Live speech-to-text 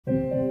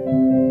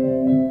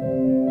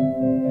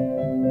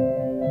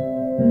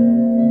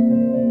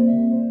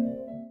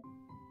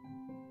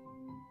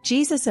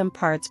Jesus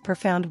imparts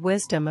profound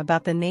wisdom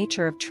about the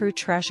nature of true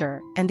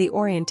treasure and the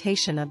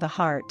orientation of the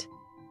heart.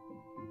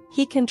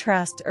 He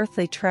contrasts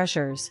earthly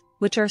treasures,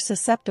 which are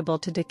susceptible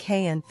to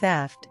decay and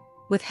theft,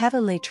 with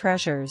heavenly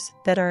treasures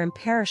that are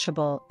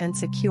imperishable and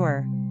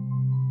secure.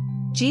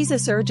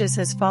 Jesus urges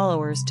his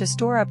followers to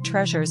store up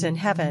treasures in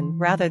heaven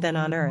rather than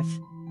on earth.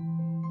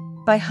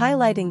 By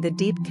highlighting the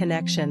deep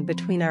connection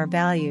between our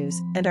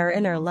values and our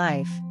inner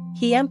life,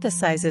 he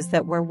emphasizes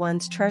that where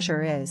one's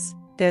treasure is,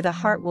 there the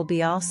heart will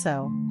be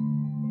also.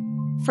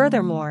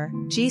 Furthermore,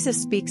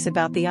 Jesus speaks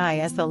about the eye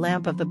as the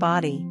lamp of the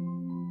body.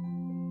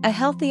 A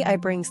healthy eye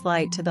brings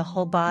light to the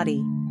whole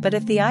body, but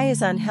if the eye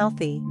is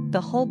unhealthy,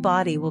 the whole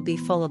body will be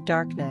full of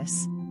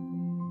darkness.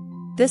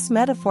 This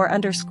metaphor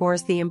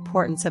underscores the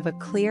importance of a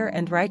clear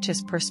and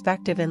righteous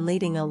perspective in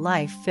leading a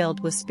life filled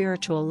with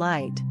spiritual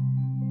light.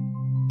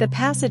 The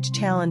passage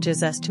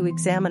challenges us to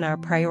examine our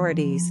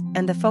priorities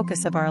and the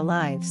focus of our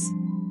lives.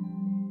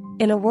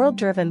 In a world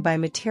driven by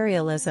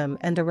materialism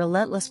and a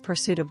relentless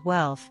pursuit of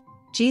wealth,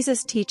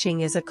 Jesus' teaching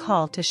is a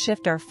call to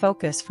shift our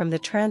focus from the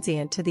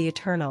transient to the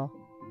eternal.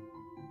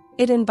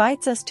 It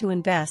invites us to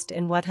invest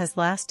in what has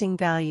lasting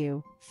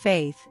value: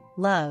 faith,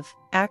 love,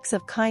 acts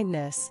of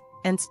kindness,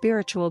 and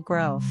spiritual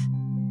growth.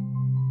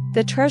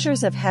 The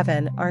treasures of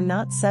heaven are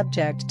not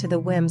subject to the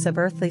whims of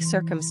earthly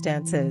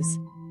circumstances;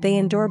 they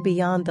endure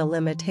beyond the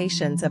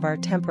limitations of our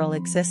temporal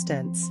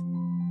existence.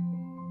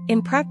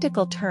 In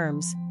practical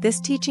terms, this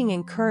teaching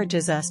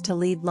encourages us to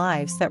lead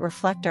lives that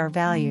reflect our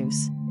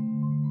values.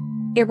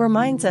 It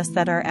reminds us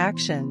that our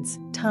actions,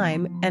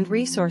 time, and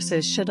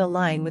resources should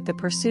align with the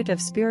pursuit of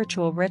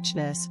spiritual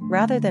richness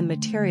rather than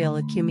material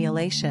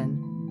accumulation.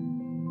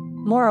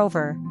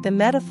 Moreover, the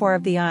metaphor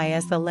of the eye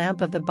as the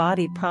lamp of the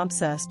body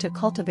prompts us to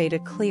cultivate a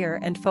clear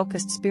and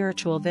focused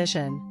spiritual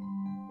vision.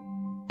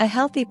 A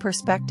healthy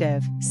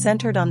perspective,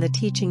 centered on the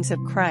teachings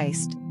of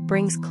Christ,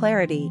 brings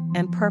clarity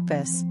and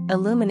purpose,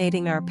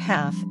 illuminating our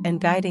path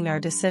and guiding our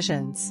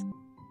decisions.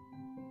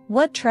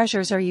 What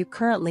treasures are you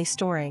currently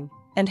storing,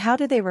 and how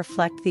do they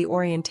reflect the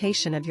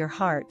orientation of your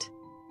heart?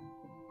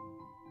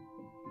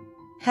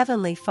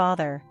 Heavenly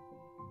Father,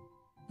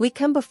 we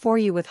come before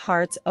you with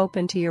hearts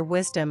open to your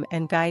wisdom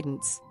and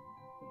guidance.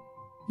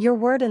 Your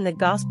word in the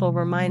gospel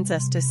reminds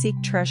us to seek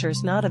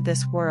treasures not of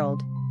this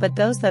world, but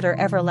those that are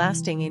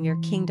everlasting in your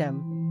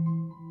kingdom.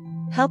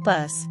 Help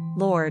us,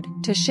 Lord,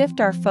 to shift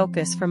our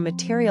focus from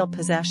material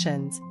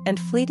possessions and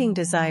fleeting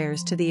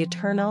desires to the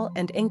eternal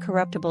and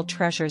incorruptible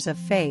treasures of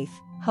faith,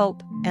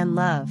 hope, and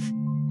love.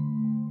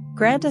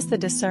 Grant us the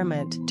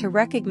discernment to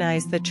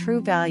recognize the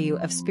true value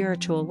of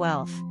spiritual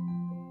wealth.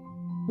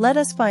 Let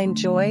us find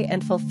joy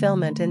and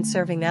fulfillment in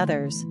serving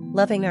others,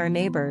 loving our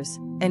neighbors,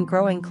 and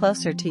growing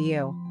closer to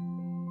you.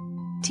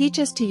 Teach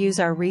us to use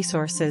our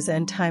resources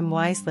and time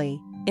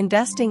wisely,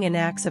 investing in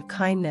acts of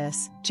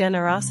kindness,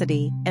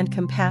 generosity, and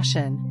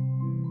compassion.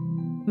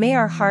 May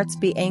our hearts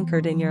be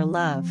anchored in your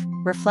love,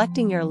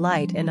 reflecting your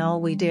light in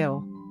all we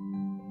do.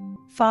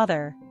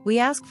 Father, we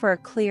ask for a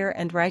clear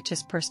and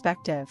righteous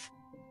perspective.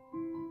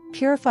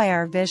 Purify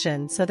our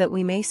vision so that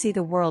we may see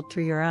the world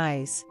through your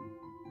eyes.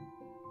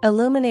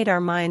 Illuminate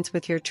our minds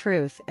with your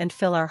truth and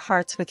fill our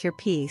hearts with your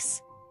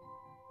peace.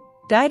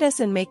 Guide us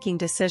in making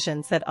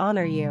decisions that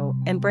honor you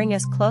and bring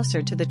us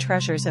closer to the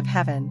treasures of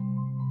heaven.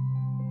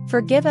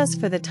 Forgive us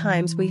for the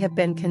times we have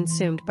been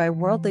consumed by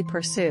worldly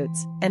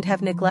pursuits and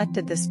have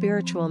neglected the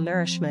spiritual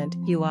nourishment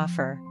you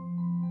offer.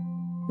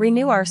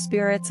 Renew our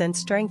spirits and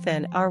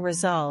strengthen our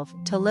resolve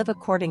to live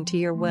according to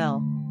your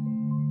will.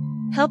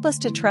 Help us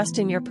to trust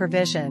in your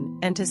provision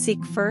and to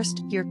seek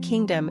first your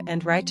kingdom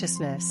and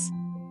righteousness.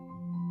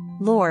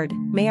 Lord,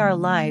 may our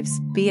lives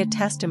be a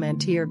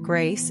testament to your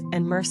grace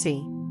and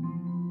mercy.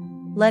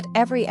 Let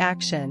every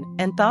action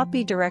and thought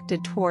be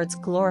directed towards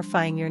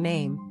glorifying your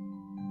name.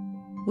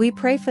 We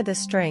pray for the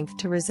strength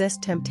to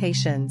resist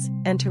temptations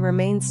and to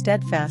remain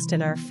steadfast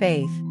in our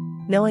faith,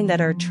 knowing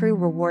that our true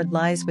reward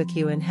lies with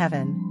you in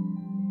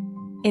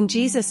heaven. In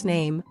Jesus'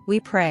 name, we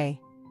pray.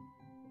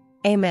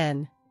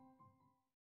 Amen.